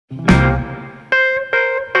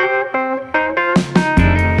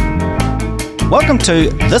Welcome to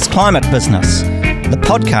This Climate Business, the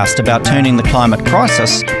podcast about turning the climate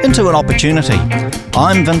crisis into an opportunity.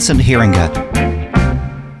 I'm Vincent Heringer.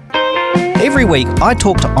 Every week, I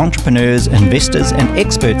talk to entrepreneurs, investors, and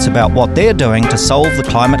experts about what they're doing to solve the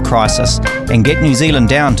climate crisis and get New Zealand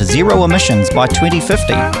down to zero emissions by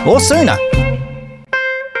 2050 or sooner.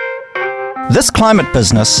 This Climate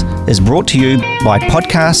Business is brought to you by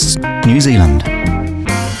Podcasts New Zealand.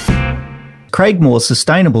 Craigmore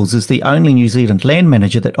Sustainables is the only New Zealand land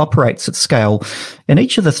manager that operates at scale in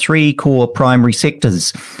each of the three core primary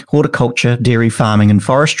sectors: horticulture, dairy farming and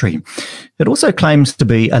forestry. It also claims to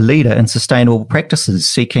be a leader in sustainable practices,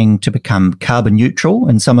 seeking to become carbon neutral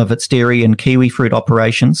in some of its dairy and kiwi fruit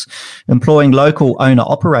operations, employing local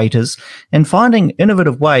owner-operators and finding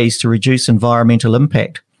innovative ways to reduce environmental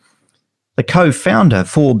impact. The co-founder,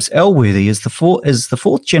 Forbes Elworthy, is the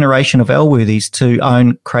fourth generation of Elworthys to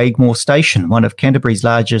own Craigmore Station, one of Canterbury's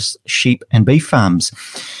largest sheep and beef farms.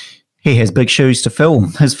 He has big shoes to fill.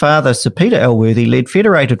 His father, Sir Peter Elworthy, led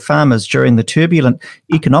federated farmers during the turbulent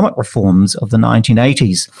economic reforms of the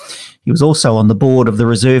 1980s. He was also on the board of the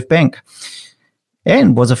Reserve Bank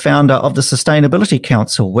and was a founder of the Sustainability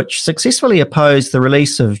Council, which successfully opposed the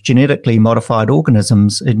release of genetically modified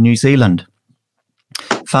organisms in New Zealand.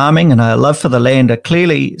 Farming and a love for the land are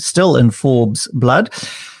clearly still in Forbes' blood.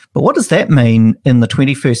 But what does that mean in the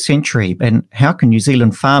 21st century? And how can New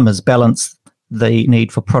Zealand farmers balance the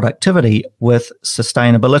need for productivity with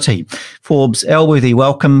sustainability? Forbes Elworthy,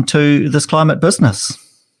 welcome to This Climate Business.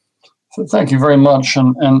 So thank you very much,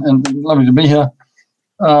 and lovely to be here.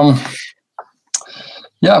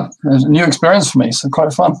 It's a new experience for me, so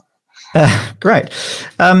quite fun. Great.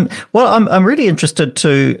 Well, I'm really interested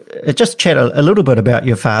to just chat a little bit about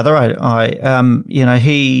your father.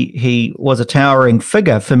 He was a towering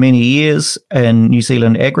figure for many years in New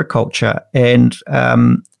Zealand agriculture, and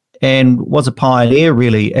was a pioneer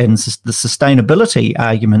really in the sustainability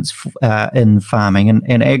arguments in farming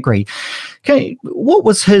and agri. What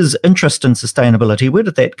was his interest in sustainability? Where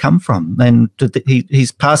did that come from? And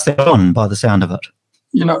he's passed that on by the sound of it.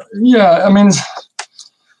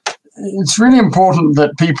 It's really important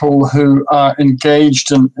that people who are engaged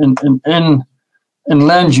in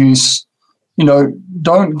land use,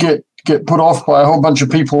 don't get put off by a whole bunch of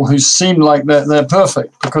people who seem like they're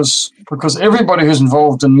perfect, because everybody who's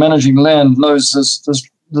involved in managing land knows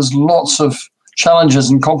there's lots of challenges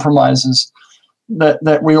and compromises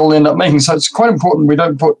that we all end up making. So it's quite important we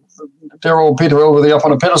don't put dear old Peter Elworthy up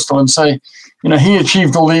on a pedestal and say, he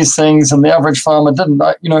achieved all these things and the average farmer didn't.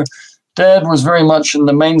 Dad was very much in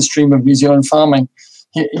the mainstream of New Zealand farming.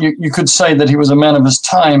 You could say that he was a man of his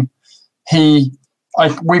time.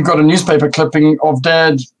 We've got a newspaper clipping of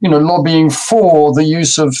Dad, lobbying for the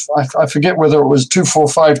use of, I forget whether it was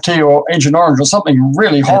 2,4,5-T or Agent Orange or something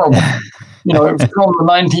really horrible. From the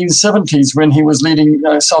 1970s when he was leading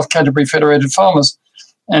South Canterbury Federated Farmers.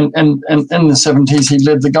 And in the 70s, he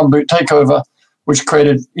led the gumboot takeover, which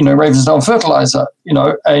created, Ravensdown Fertiliser,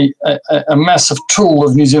 a massive tool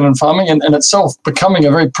of New Zealand farming, and itself becoming a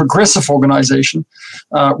very progressive organisation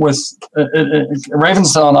with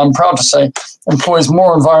Ravensdown, I'm proud to say, employs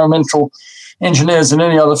more environmental engineers than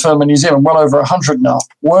any other firm in New Zealand, well over 100 now,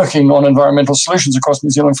 working on environmental solutions across New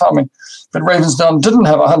Zealand farming. But Ravensdown didn't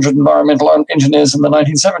have 100 environmental engineers in the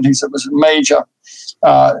 1970s. It was a major,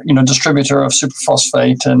 distributor of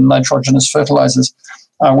superphosphate and nitrogenous fertilizers.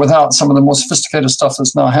 Without some of the more sophisticated stuff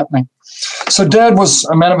that's now happening. So Dad was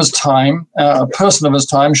a man of his time, a person of his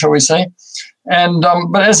time, shall we say. And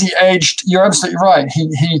but as he aged, you're absolutely right.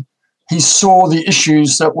 He saw the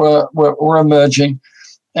issues that were emerging,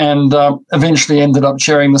 and eventually ended up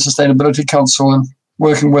chairing the Sustainability Council and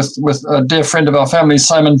working with a dear friend of our family,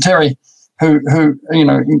 Simon Terry, who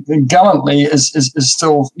gallantly is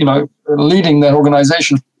still leading that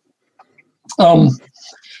organization.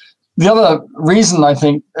 The other reason, I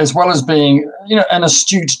think, as well as being, an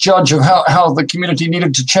astute judge of how the community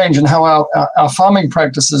needed to change and how our farming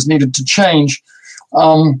practices needed to change,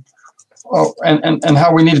 and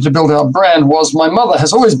how we needed to build our brand, was my mother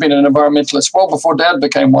has always been an environmentalist, well before Dad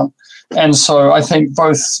became one. And so I think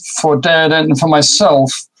both for Dad and for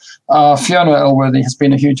myself, Fiona Elworthy has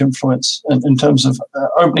been a huge influence in terms of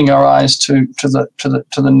opening our eyes to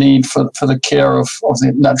the need for the care of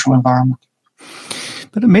the natural environment.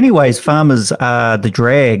 But in many ways, farmers are the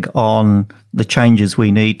drag on the changes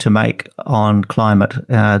we need to make on climate.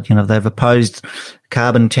 They've opposed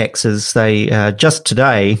carbon taxes. They just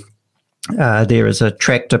today, there is a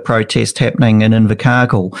tractor protest happening in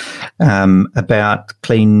Invercargill about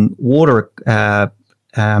clean water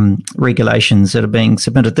regulations that are being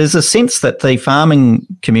submitted, there's a sense that the farming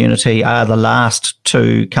community are the last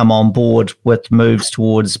to come on board with moves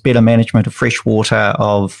towards better management of fresh water,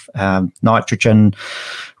 of nitrogen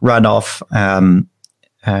runoff,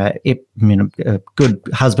 good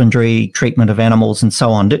husbandry, treatment of animals, and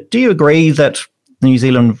so on. Do you agree that the New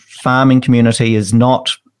Zealand farming community has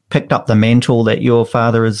not picked up the mantle that your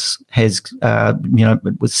father was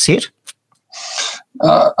set?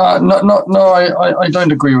 No, I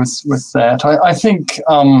don't agree with that.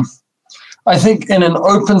 I think in an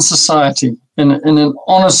open society, in an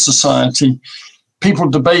honest society, people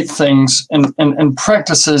debate things and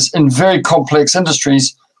practices in very complex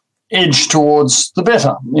industries edge towards the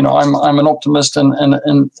better. I'm an optimist in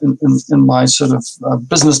my sort of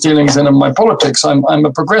business dealings and in my politics. I'm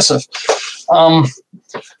a progressive.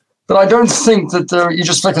 But I don't think that you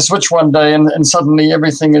just flick a switch one day and suddenly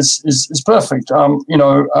everything is perfect.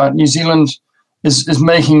 New Zealand is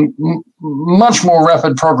making much more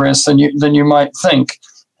rapid progress than you might think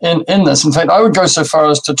in this. In fact, I would go so far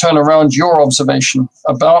as to turn around your observation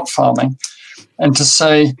about farming and to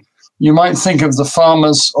say you might think of the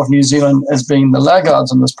farmers of New Zealand as being the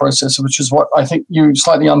laggards in this process, which is what I think you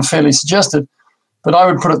slightly unfairly suggested. But I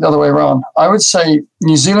would put it the other way around. I would say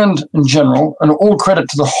New Zealand in general, and all credit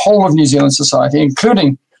to the whole of New Zealand society,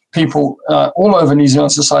 including people all over New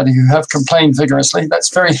Zealand society who have complained vigorously. That's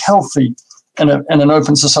very healthy in an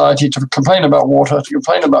open society to complain about water, to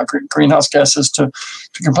complain about greenhouse gases, to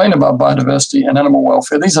complain about biodiversity and animal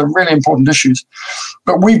welfare. These are really important issues.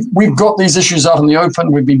 But we've got these issues out in the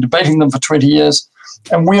open. We've been debating them for 20 years,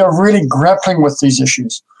 and we are really grappling with these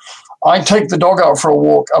issues. I take the dog out for a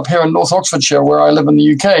walk up here in North Oxfordshire, where I live in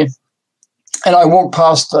the UK, and I walk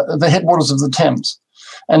past the headwaters of the Thames.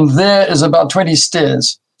 And there is about 20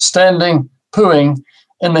 steers standing, pooing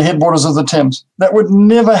in the headwaters of the Thames. That would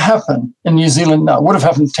never happen in New Zealand now. It would have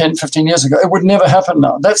happened 10, 15 years ago. It would never happen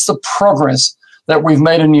now. That's the progress that we've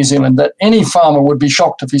made in New Zealand, that any farmer would be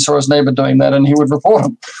shocked if he saw his neighbour doing that, and he would report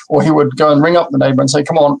him, or he would go and ring up the neighbour and say,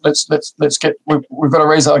 come on, we've got to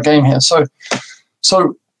raise our game here. So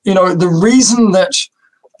the reason that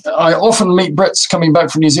I often meet Brits coming back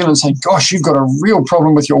from New Zealand saying, gosh, you've got a real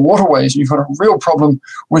problem with your waterways, and you've got a real problem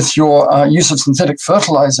with your use of synthetic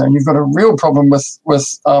fertilizer, and you've got a real problem with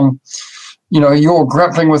you're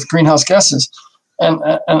grappling with greenhouse gases. And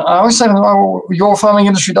I always say to them, oh, your farming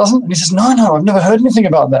industry doesn't? And he says, no, I've never heard anything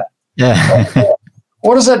about that. Yeah.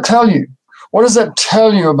 What does that tell you? What does that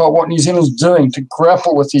tell you about what New Zealand's doing to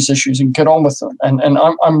grapple with these issues and get on with them? And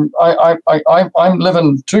I'm live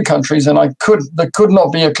in two countries, and there could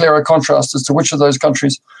not be a clearer contrast as to which of those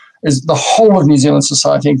countries is the whole of New Zealand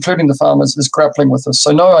society, including the farmers, is grappling with this.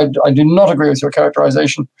 So no, I do not agree with your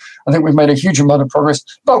characterization. I think we've made a huge amount of progress,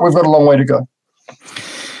 but we've got a long way to go.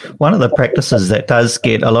 One of the practices that does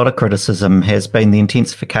get a lot of criticism has been the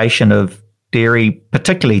intensification of dairy,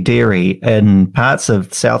 particularly dairy, in parts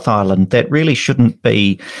of South Island that really shouldn't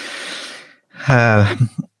be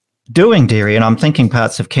doing dairy. And I'm thinking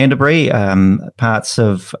parts of Canterbury, parts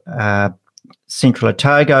of Central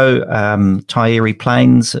Otago, Taieri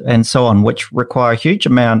Plains, and so on, which require a huge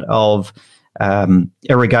amount of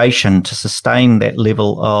irrigation to sustain that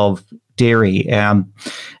level of dairy.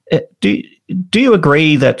 Do you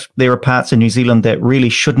agree that there are parts of New Zealand that really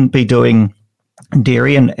shouldn't be doing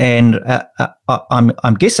dairy? And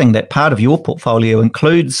I'm guessing that part of your portfolio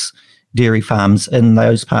includes dairy farms in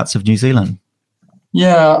those parts of New Zealand.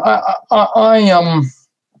 Yeah, I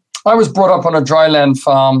was brought up on a dryland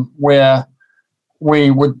farm where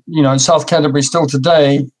we would, South Canterbury still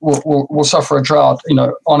today will suffer a drought,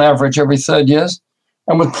 on average every 3 years.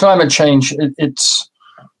 And with climate change, it's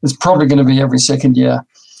probably going to be every second year.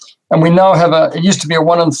 And we now have it used to be a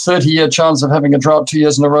 1 in 30-year chance of having a drought 2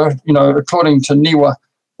 years in a row. According to NIWA,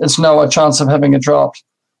 it's now a chance of having a drought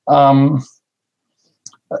 2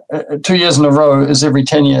 years in a row is every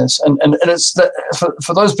 10 years. And it's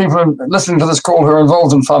for those people listening to this call who are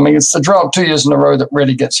involved in farming, it's the drought 2 years in a row that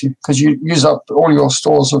really gets you, because you use up all your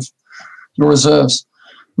stores of your reserves.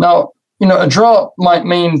 Now, a drought might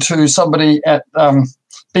mean to somebody at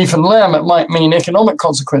beef and lamb, it might mean economic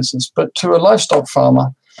consequences, but to a livestock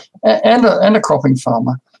farmer, and a cropping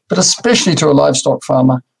farmer, but especially to a livestock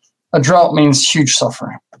farmer, a drought means huge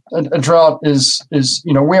suffering. A drought is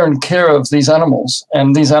we're in care of these animals,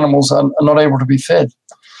 and these animals are not able to be fed.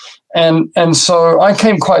 And so I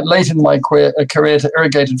came quite late in my career to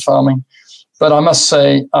irrigated farming, but I must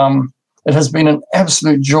say it has been an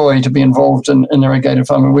absolute joy to be involved in irrigated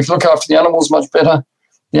farming. We look after the animals much better.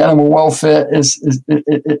 The animal welfare is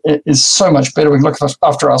so much better. We look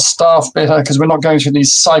after our staff better because we're not going through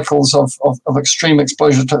these cycles of extreme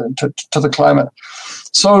exposure to the climate.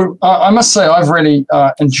 So I must say I've really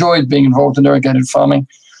enjoyed being involved in irrigated farming.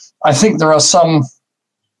 I think there are some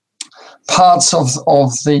parts of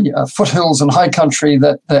the foothills and high country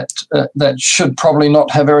that should probably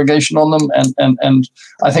not have irrigation on them, and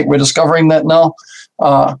I think we're discovering that now.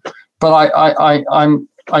 But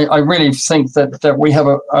I really think that we have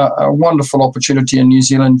a wonderful opportunity in New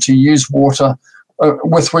Zealand to use water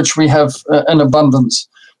with which we have an abundance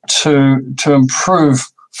to improve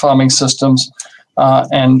farming systems,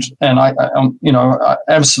 and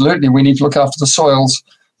absolutely we need to look after the soils.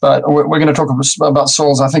 But we're going to talk about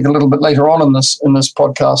soils, I think, a little bit later on in this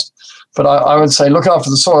podcast. But I would say look after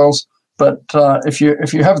the soils. But if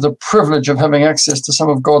you have the privilege of having access to some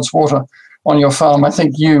of God's water on your farm, I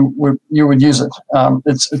think you would use it.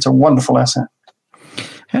 It's a wonderful asset.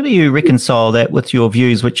 How do you reconcile that with your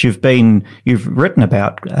views, which you've written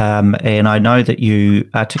about, and I know that you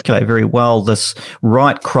articulate very well this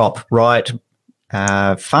right crop, right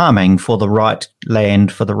farming for the right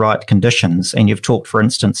land, for the right conditions. And you've talked, for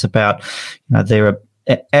instance, about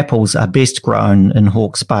apples are best grown in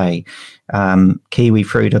Hawke's Bay, kiwi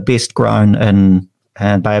fruit are best grown in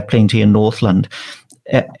Bay of Plenty in Northland,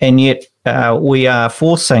 and yet we are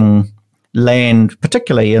forcing land,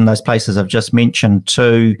 particularly in those places I've just mentioned,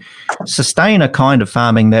 to sustain a kind of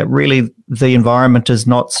farming that really the environment is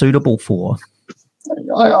not suitable for.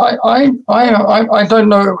 I don't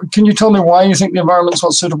know. Can you tell me why you think the environment's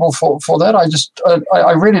not suitable for that?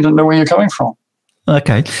 I really don't know where you're coming from.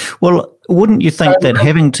 Okay. Well, wouldn't you think that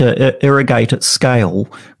having to irrigate at scale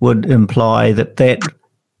would imply that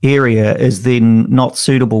area is then not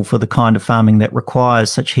suitable for the kind of farming that requires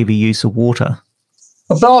such heavy use of water?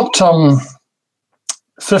 About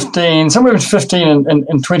 15, somewhere between 15 and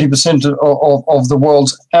 20% of the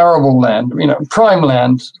world's arable land, prime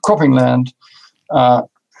land, cropping land,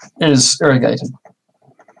 is irrigated.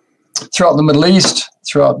 Throughout the Middle East,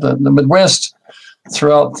 throughout the Midwest,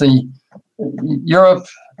 throughout Europe,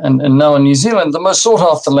 and now in New Zealand, the most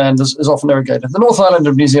sought-after land is often irrigated. The North Island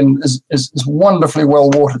of New Zealand is wonderfully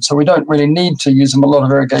well-watered, so we don't really need to use a lot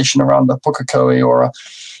of irrigation around the Pukekohe, or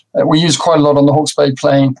we use quite a lot on the Hawke's Bay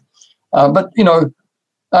Plain. But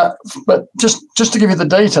just to give you the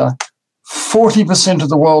data, 40% of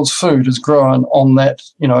the world's food is grown on that,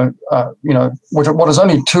 what is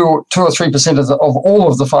only 2 or 3% of all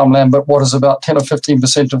of the farmland, but what is about 10 or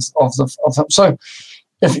 15% of them. So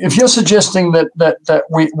if you're suggesting that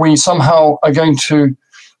we somehow are going to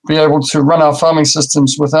be able to run our farming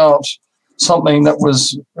systems without something that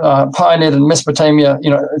was pioneered in Mesopotamia,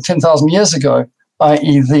 10,000 years ago,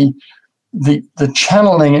 i.e. the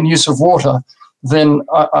channeling and use of water, then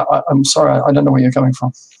I'm sorry, I don't know where you're coming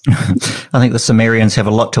from. I think the Sumerians have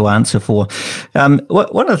a lot to answer for.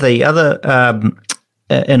 One of the other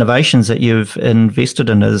innovations that you've invested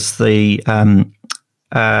in is the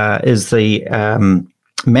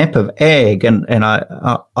map of ag, and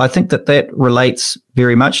I think that relates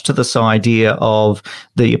very much to this idea of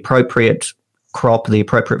the appropriate crop, the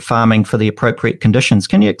appropriate farming for the appropriate conditions.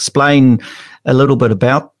 Can you explain a little bit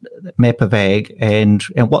about map of ag and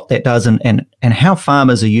what that does and how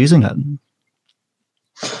farmers are using it?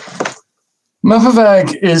 Map of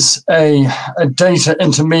Ag is a data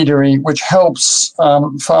intermediary which helps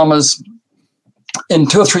farmers in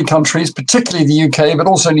 2 or 3 countries, particularly the UK, but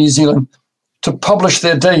also New Zealand, to publish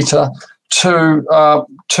their data to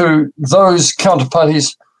those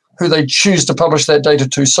counterparties who they choose to publish their data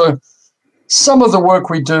to. So some of the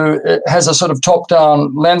work we do, it has a sort of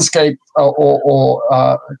top-down landscape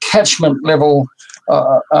or catchment level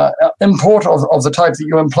import of the type that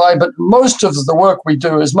you imply, but most of the work we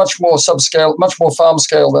do is much more subscale, much more farm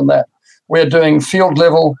scale than that. We're doing field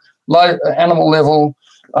level, animal level,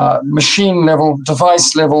 machine level,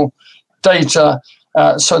 device level data,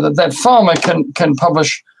 so that farmer can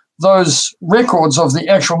publish those records of the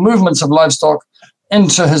actual movements of livestock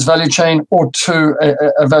into his value chain or to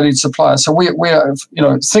a valued supplier. So we are,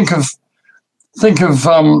 think of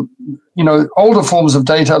older forms of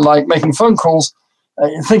data like making phone calls.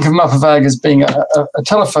 Think of Map of Ag as being a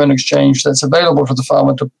telephone exchange that's available to the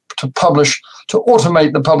farmer to publish, to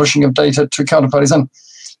automate the publishing of data to counterparties. And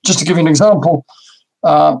just to give you an example,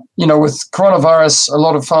 with coronavirus, a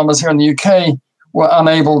lot of farmers here in the UK were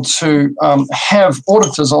unable to have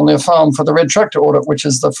auditors on their farm for the Red Tractor audit, which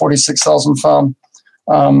is the 46,000 farm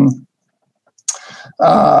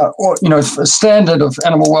standard of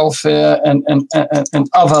animal welfare and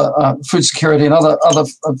other food security and other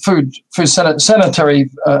food sanitary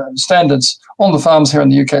standards on the farms here in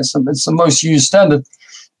the UK. It's the most used standard.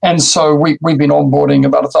 And so we've been onboarding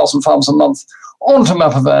about 1,000 farms a month onto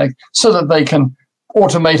Map of Ag so that they can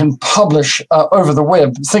automate and publish over the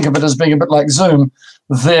web. Think of it as being a bit like Zoom,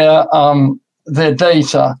 their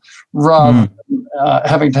data rather than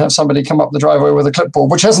having to have somebody come up the driveway with a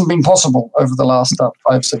clipboard, which hasn't been possible over the last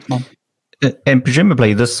 5-6 months. And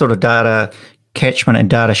presumably this sort of data catchment and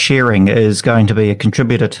data sharing is going to be a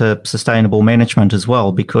contributor to sustainable management as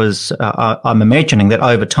well, because I'm imagining that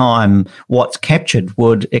over time what's captured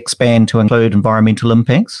would expand to include environmental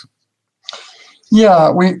impacts.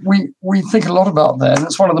 Yeah, we think a lot about that, and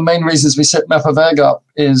it's one of the main reasons we set Map of Ag up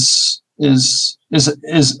is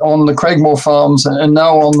on the Craigmore farms, and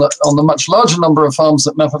now on the much larger number of farms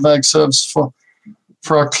that Map of Ag serves for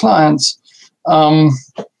our clients.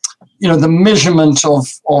 The measurement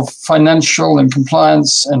of financial and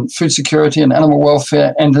compliance and food security and animal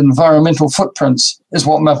welfare and environmental footprints is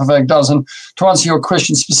what Map of Ag does. And to answer your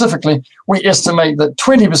question specifically, we estimate that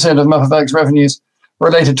 20% of Map of Ag's revenues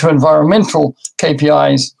related to environmental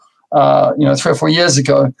KPIs, 3 or 4 years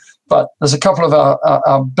ago. But there's a couple of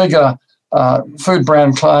our bigger food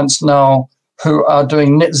brand clients now who are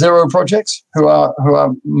doing net zero projects, who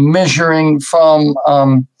are measuring farm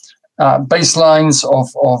baselines of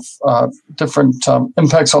different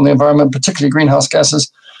impacts on the environment, particularly greenhouse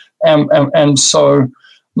gases. And so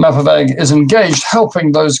Map of Ag is engaged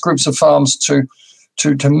helping those groups of farms to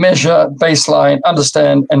measure, baseline,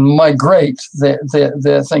 understand, and migrate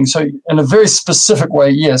their things. So in a very specific way,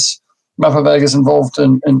 yes, Map of Ag is involved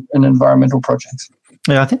in environmental projects.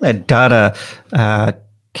 Yeah, I think that data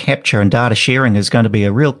capture and data sharing is going to be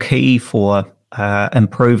a real key for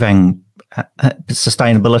improving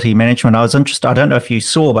sustainability management. I was interested, I don't know if you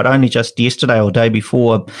saw, but only just yesterday or day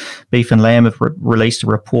before, Beef and Lamb have released a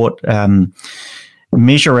report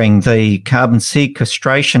measuring the carbon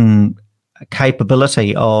sequestration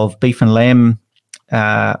capability of beef and lamb,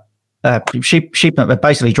 sheep,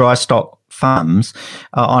 basically dry stock farms,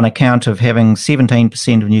 on account of having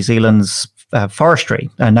 17% of New Zealand's forestry,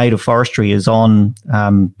 native forestry, is on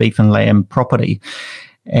beef and lamb property,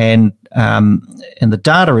 and the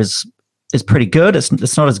data is pretty good.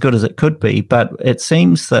 It's not as good as it could be, but it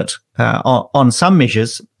seems that on some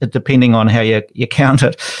measures, depending on how you count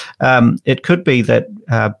it, it could be that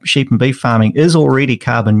sheep and beef farming is already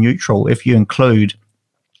carbon neutral if you include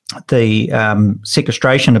the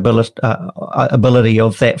sequestration ability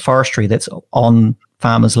of that forestry that's on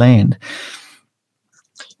farmers' land.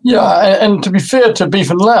 Yeah, and to be fair to Beef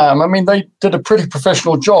and Lamb, I mean, they did a pretty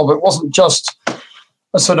professional job. It wasn't just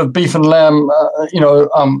a sort of beef and lamb,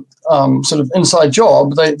 sort of inside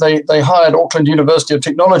job. They hired Auckland University of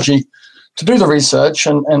Technology to do the research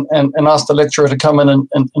and asked the lecturer to come in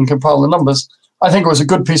and compile the numbers. I think it was a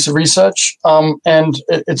good piece of research, and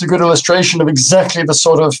it's a good illustration of exactly the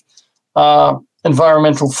sort of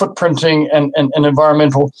environmental footprinting and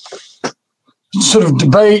environmental sort of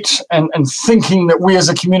debate and thinking that we as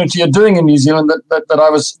a community are doing in New Zealand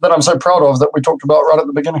that I'm so proud of, that we talked about right at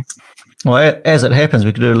the beginning. Well, as it happens,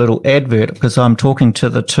 we could do a little advert, because I'm talking to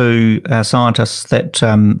the two scientists that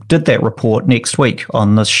did that report next week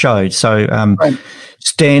on this show. So right.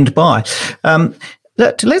 Stand by.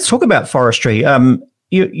 Let's talk about forestry.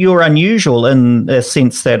 You're unusual in the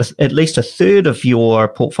sense that at least a third of your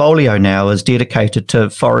portfolio now is dedicated to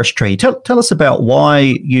forestry. Tell us about why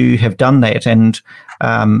you have done that, and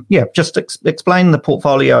just explain the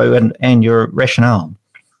portfolio and your rationale.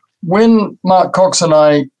 When Mark Cox and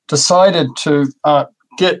I decided to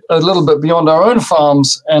get a little bit beyond our own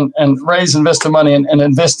farms and raise investor money and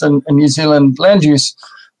invest in New Zealand land use,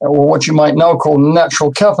 or what you might now call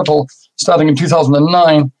natural capital, starting in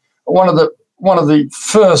 2009, one of the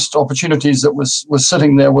first opportunities that was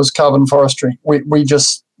sitting there was carbon forestry. We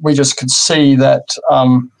just could see that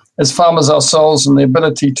as farmers ourselves, and the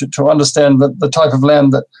ability to understand the type of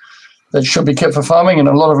land that should be kept for farming, and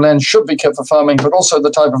a lot of land should be kept for farming, but also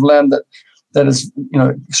the type of land that is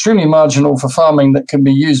extremely marginal for farming, that can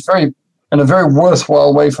be used in a very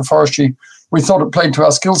worthwhile way for forestry. We thought it played to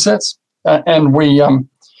our skill sets, and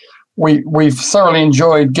we've thoroughly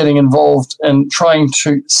enjoyed getting involved in trying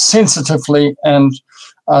to sensitively and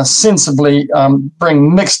sensibly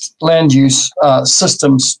bring mixed land use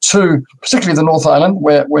systems to particularly the North Island,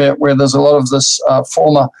 where there's a lot of this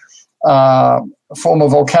former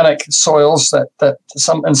volcanic soils that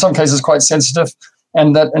in some cases quite sensitive,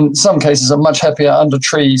 and that in some cases are much happier under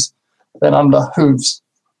trees than under hooves.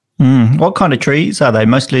 What kind of trees are they?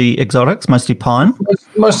 Mostly exotics, mostly pine?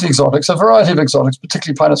 Mostly exotics, a variety of exotics,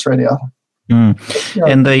 particularly Pinus radiata. Yeah.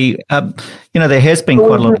 And there has been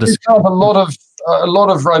quite a lot of discussion. A lot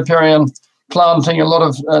of riparian planting, a lot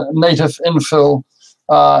of native infill,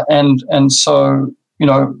 and so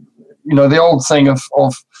the old thing of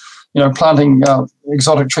planting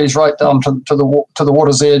exotic trees right down to the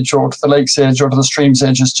water's edge or to the lake's edge or to the stream's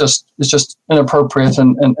edge is just inappropriate,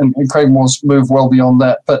 and Craigmore's moved well beyond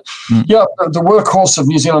that. But the workhorse of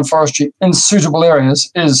New Zealand forestry in suitable areas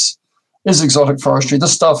is exotic forestry.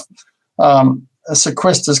 This stuff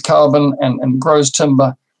sequesters carbon and grows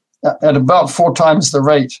timber at about 4 times the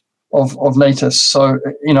rate of natives. So,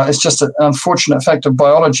 it's just an unfortunate fact of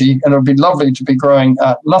biology, and it would be lovely to be growing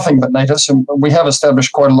nothing but natives. And we have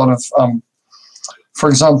established quite a lot of, for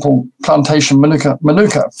example, plantation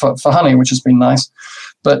manuka for honey, which has been nice.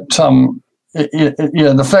 But,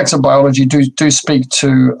 the facts of biology do speak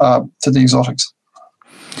to the exotics.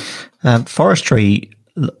 Forestry,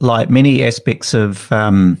 like many aspects of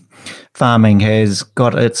farming, has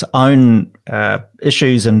got its own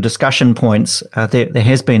issues and discussion points. There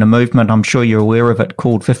has been a movement, I'm sure you're aware of it,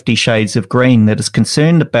 called 50 Shades of Green, that is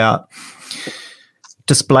concerned about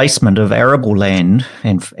displacement of arable land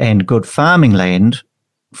and good farming land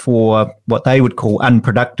for what they would call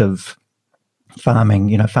unproductive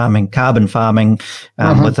farming, carbon farming,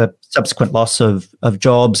 with a subsequent loss of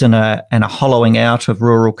jobs and a hollowing out of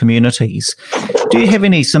rural communities. Do you have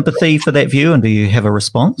any sympathy for that view, and do you have a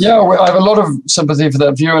response? Yeah, I have a lot of sympathy for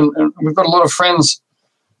that view, and we've got a lot of friends.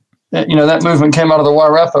 That movement came out of the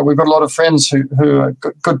Wairarapa. We've got a lot of friends who are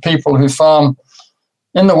good people who farm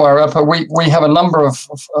in the Wairarapa. We have a number of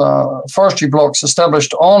forestry blocks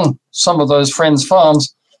established on some of those friends'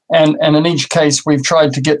 farms, and in each case we've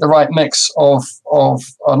tried to get the right mix of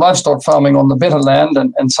livestock farming on the better land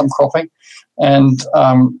and some cropping, and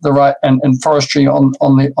the right and forestry on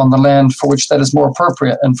the land for which that is more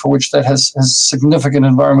appropriate and for which that has significant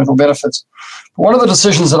environmental benefits. One of the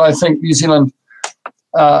decisions that I think New Zealand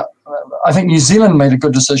made a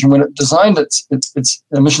good decision when it designed its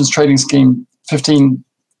emissions trading scheme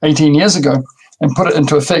 18 years ago and put it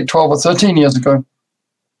into effect 12 or 13 years ago,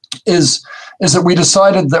 is that we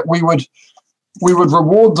decided that we would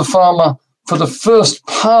reward the farmer for the first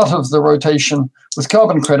part of the rotation with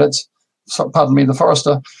carbon credits, the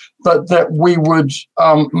forester, but that we would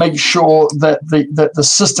make sure that the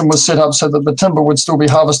system was set up so that the timber would still be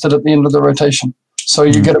harvested at the end of the rotation. So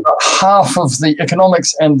you get about half of the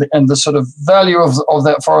economics and the sort of value of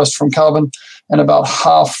that forest from carbon, and about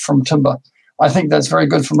half from timber. I think that's very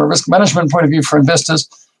good from a risk management point of view for investors,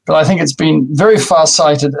 but I think it's been very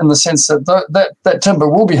far-sighted in the sense that that timber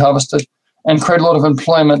will be harvested and create a lot of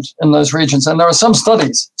employment in those regions. And there are some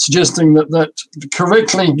studies suggesting that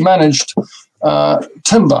correctly managed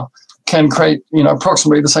timber can create,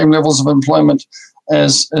 approximately the same levels of employment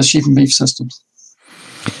as sheep and beef systems.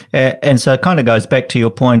 And so it kind of goes back to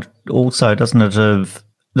your point also, doesn't it, of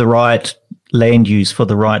the right land use for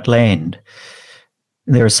the right land.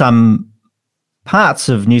 There are some parts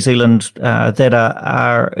of New Zealand that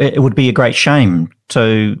are it would be a great shame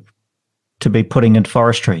to be putting into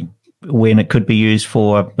forestry when it could be used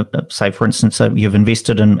for, say, for instance, you've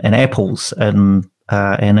invested in apples and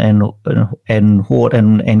hort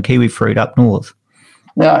and kiwi fruit up north.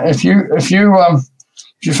 Yeah, if you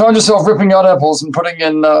find yourself ripping out apples and putting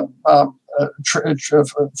in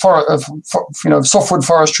softwood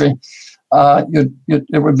forestry,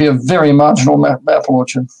 it would be a very marginal apple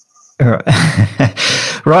orchard.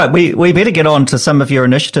 Right, we better get on to some of your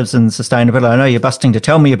initiatives in sustainability. I know you're busting to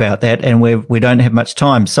tell me about that, and we don't have much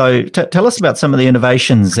time. So tell us about some of the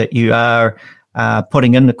innovations that you are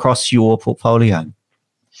putting in across your portfolio.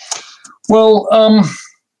 Well,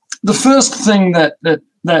 the first thing that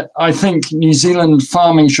I think New Zealand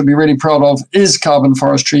farming should be really proud of is carbon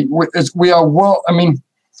forestry.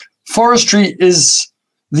 Forestry is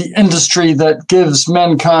the industry that gives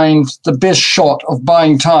mankind the best shot of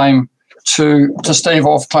buying time to stave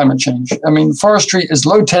off climate change. I mean, forestry is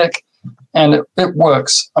low tech and it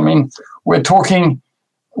works. I mean, we're talking,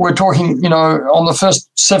 on the first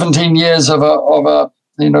 17 years of a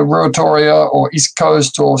Ruatoria or East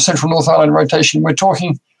Coast or Central North Island rotation, we're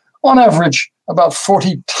talking on average about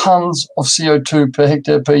 40 tons of CO2 per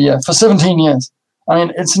hectare per year for 17 years. I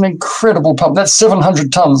mean, it's an incredible pump. That's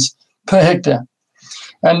 700 tons per hectare.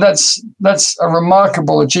 And that's a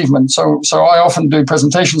remarkable achievement. So I often do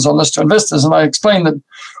presentations on this to investors, and I explain that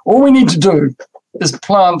all we need to do is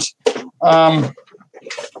plant, 3,000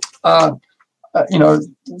 or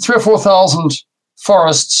 4,000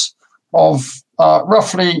 forests of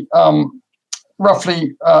roughly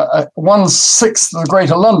 1/6 of the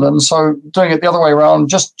Greater London. So doing it the other way around,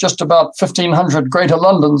 just about 1,500 Greater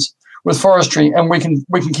Londons with forestry, and we can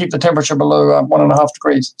keep the temperature below 1.5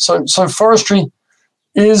 degrees. So forestry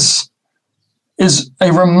is is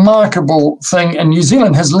a remarkable thing. And New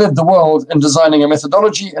Zealand has led the world in designing a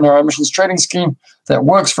methodology in our emissions trading scheme that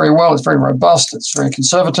works very well. It's very robust. It's very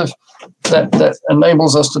conservative. That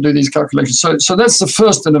enables us to do these calculations. So that's the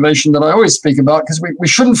first innovation that I always speak about, because we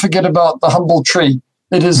shouldn't forget about the humble tree.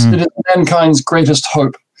 It is mankind's greatest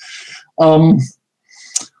hope.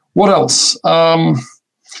 What else?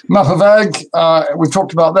 Mapavag, we've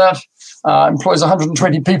talked about that. Employs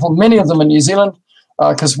 120 people, many of them in New Zealand,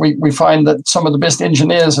 because we find that some of the best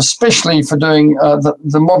engineers, especially for doing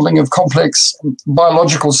the modeling of complex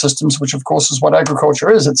biological systems, which of course is what agriculture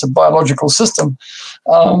is, it's a biological system,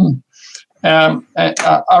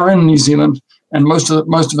 are in New Zealand, and most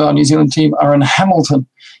of our New Zealand team are in Hamilton.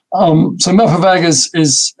 So Mapavag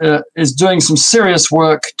is doing some serious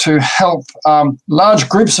work to help large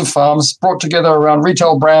groups of farms brought together around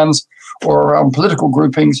retail brands or around political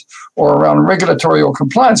groupings or around regulatory or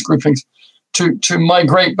compliance groupings to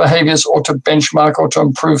migrate behaviors or to benchmark or to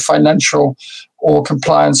improve financial or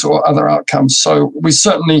compliance or other outcomes. So we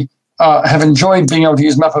certainly have enjoyed being able to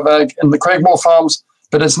use Mapavag in the Craigmore farms,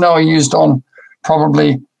 but it's now used on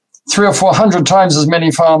probably 300 or 400 times as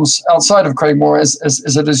many farms outside of Craigmore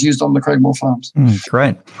as it is used on the Craigmore farms.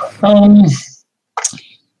 Great.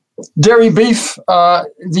 Dairy beef, the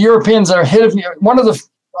Europeans are ahead of one of the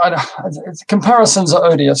comparisons are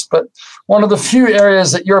odious, but one of the few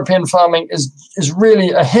areas that European farming is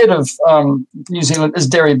really ahead of New Zealand is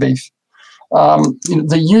dairy beef.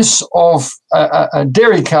 The use of a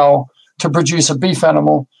dairy cow to produce a beef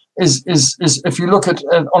animal is if you look at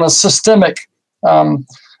on a systemic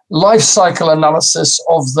life cycle analysis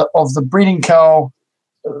of the breeding cow,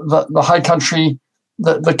 the high country,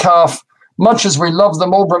 the calf. Much as we love the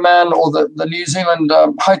Marlborough man or the New Zealand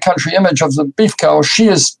high country image of the beef cow,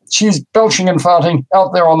 she's belching and farting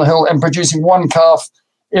out there on the hill and producing one calf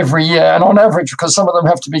every year. And on average, because some of them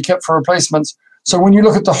have to be kept for replacements. So when you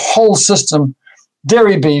look at the whole system,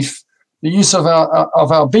 dairy beef, the use of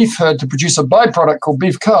our beef herd to produce a byproduct called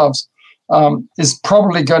beef calves is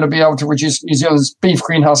probably going to be able to reduce New Zealand's beef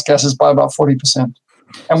greenhouse gases by about 40%.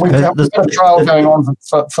 And we've got a trial going on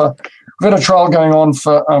we've had a trial going on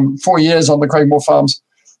for 4 years on the Craigmore farms.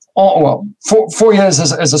 4 years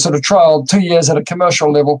as a sort of trial, 2 years at a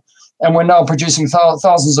commercial level, and we're now producing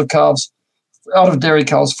thousands of calves out of dairy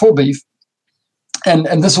cows for beef. And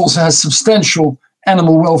this also has substantial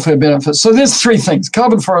animal welfare benefits. So there's three things: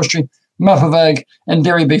 carbon forestry, Mapavag, and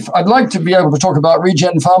dairy beef. I'd like to be able to talk about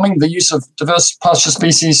regen farming, the use of diverse pasture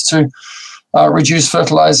species to reduce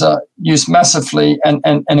fertilizer use massively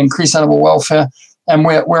and increase animal welfare. And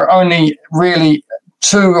we're only really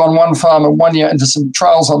 2 on one farm and 1 year into some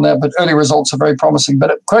trials on that, but early results are very promising.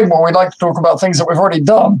 But at Craigmore, we'd like to talk about things that we've already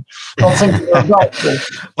done, not things that we're about to.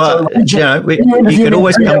 Well, so we can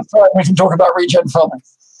always we can talk about regen farming.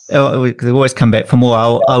 We could always come back for more.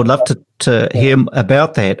 I would love to hear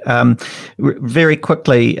about that very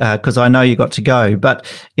quickly, because I know you got to go. But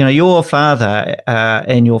your father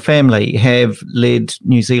and your family have led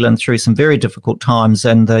New Zealand through some very difficult times,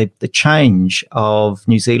 and the change of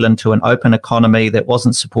New Zealand to an open economy that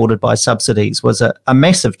wasn't supported by subsidies was a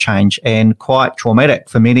massive change and quite traumatic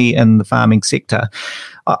for many in the farming sector.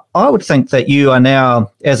 I would think that you are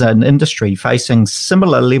now, as an industry, facing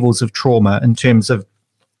similar levels of trauma in terms of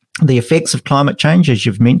the effects of climate change, as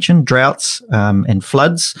you've mentioned, droughts and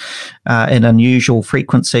floods in unusual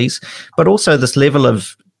frequencies, but also this level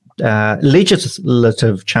of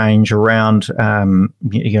legislative change around,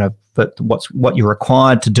 but what you're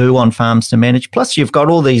required to do on farms to manage. Plus, you've got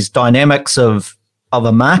all these dynamics of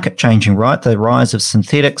a market changing, right? The rise of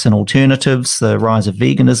synthetics and alternatives, the rise of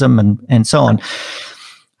veganism, and so on.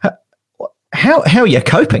 How are you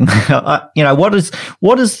coping?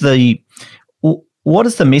 What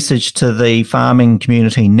is the message to the farming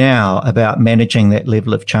community now about managing that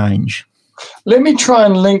level of change? Let me try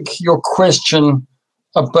and link your question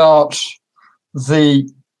about the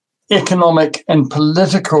economic and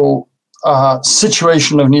political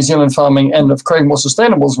situation of New Zealand farming and of Craigmore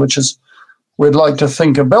Sustainables, which is, we'd like to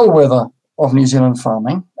think, a bellwether of New Zealand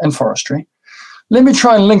farming and forestry. Let me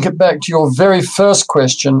try and link it back to your very first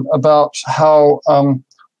question about how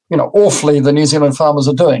awfully the New Zealand farmers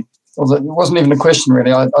are doing. Well, it wasn't even a question,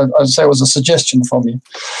 really. I'd say it was a suggestion from you.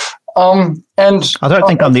 And I don't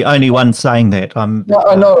think I'm the only one saying that. Yeah,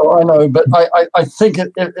 I know. But I think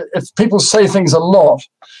if people say things a lot,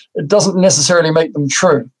 it doesn't necessarily make them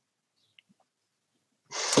true.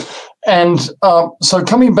 And so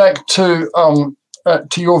coming back to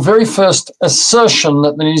your very first assertion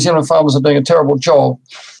that the New Zealand farmers are doing a terrible job,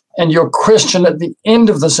 and your question at the end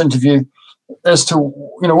of this interview as to,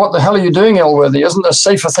 what the hell are you doing, Elworthy? Isn't there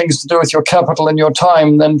safer things to do with your capital and your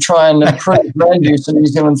time than try and improve land use in New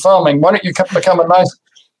Zealand farming? Why don't you become a nice,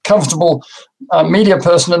 comfortable media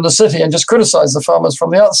person in the city and just criticize the farmers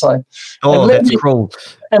from the outside? Oh, that's cruel.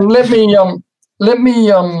 And let me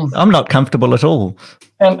I'm not comfortable at all.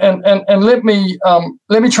 And let me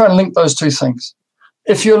try and link those two things.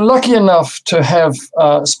 If you're lucky enough to have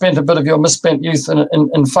spent a bit of your misspent youth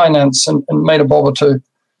in finance and made a bob or two,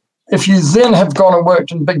 if you then have gone and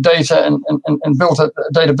worked in big data and built a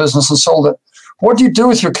data business and sold it, what do you do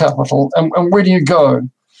with your capital and where do you go?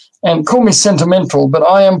 And call me sentimental, but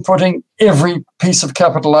I am putting every piece of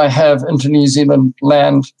capital I have into New Zealand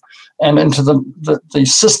land and into the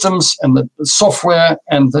systems and the software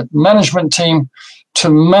and the management team to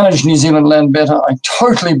manage New Zealand land better. I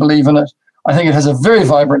totally believe in it. I think it has a very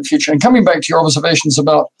vibrant future. And coming back to your observations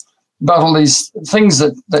about all these things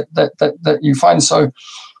that you find so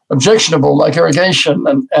objectionable, like irrigation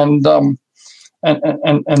and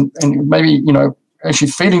maybe actually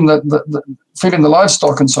feeding the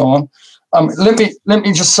livestock and so on. Let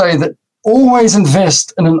me just say that always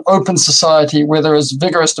invest in an open society where there is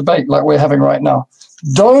vigorous debate like we're having right now.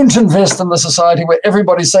 Don't invest in the society where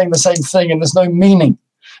everybody's saying the same thing and there's no meaning.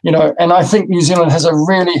 And I think New Zealand has a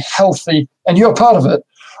really healthy, and you're part of it,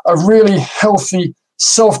 a really healthy,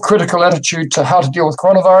 self-critical attitude to how to deal with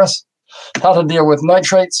coronavirus, how to deal with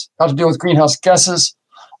nitrates, how to deal with greenhouse gases.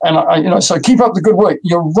 And so keep up the good work.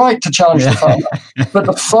 You're right to challenge the farmer, but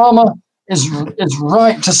the farmer is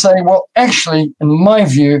right to say, well, actually, in my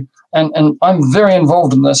view, and I'm very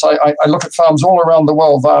involved in this. I look at farms all around the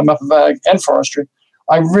world via Map of Ag and forestry.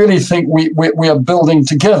 I really think we are building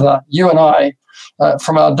together, you and I,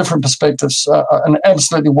 from our different perspectives, an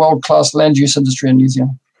absolutely world-class land use industry in New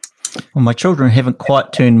Zealand. Well, my children haven't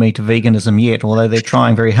quite turned me to veganism yet, although they're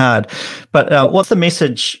trying very hard. But what's the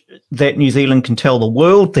message that New Zealand can tell the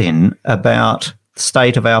world then about the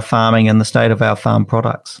state of our farming and the state of our farm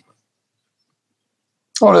products?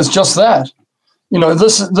 Well, it's just that.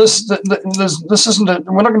 This isn't.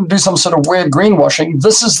 We're not going to do some sort of weird greenwashing.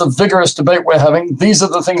 This is the vigorous debate we're having. These are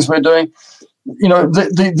the things we're doing.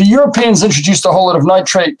 The Europeans introduced a whole lot of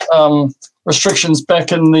nitrate restrictions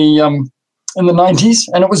back in the 90s,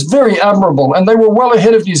 and it was very admirable, and they were well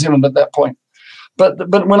ahead of New Zealand at that point.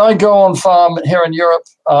 But when I go on farm here in Europe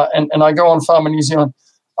and I go on farm in New Zealand,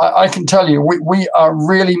 I can tell you we are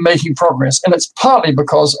really making progress, and it's partly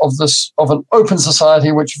because of an open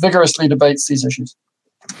society which vigorously debates these issues.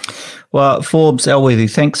 Well, Forbes Elworthy,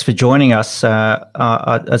 thanks for joining us.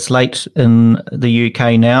 It's late in the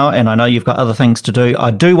UK now, and I know you've got other things to do.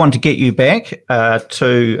 I do want to get you back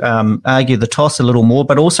to argue the toss a little more,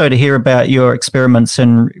 but also to hear about your experiments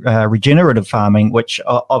in regenerative farming, which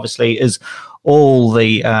obviously is all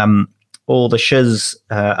the shiz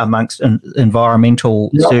amongst environmental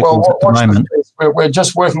circles at the moment. We're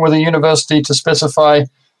just working with a university to specify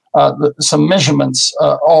some measurements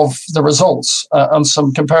of the results on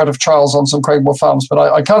some comparative trials on some Craigbore farms.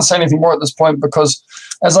 But I can't say anything more at this point because,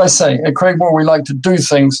 as I say, at Craigbore we like to do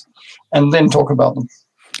things and then talk about them.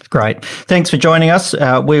 Great. Thanks for joining us.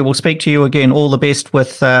 We will speak to you again. All the best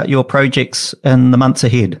with your projects in the months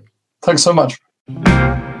ahead. Thanks so much.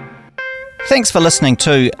 Thanks for listening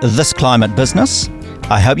to This Climate Business.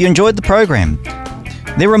 I hope you enjoyed the program.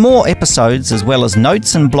 There are more episodes as well as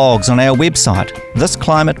notes and blogs on our website,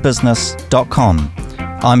 thisclimatebusiness.com.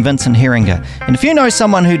 I'm Vincent Heringer, and if you know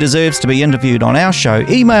someone who deserves to be interviewed on our show,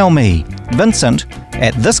 email me,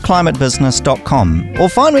 vincent@thisclimatebusiness.com, or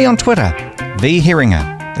find me on Twitter, vheringer.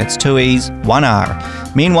 That's 2 E's, 1 R.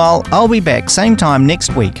 Meanwhile, I'll be back same time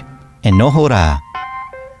next week. E noho rā.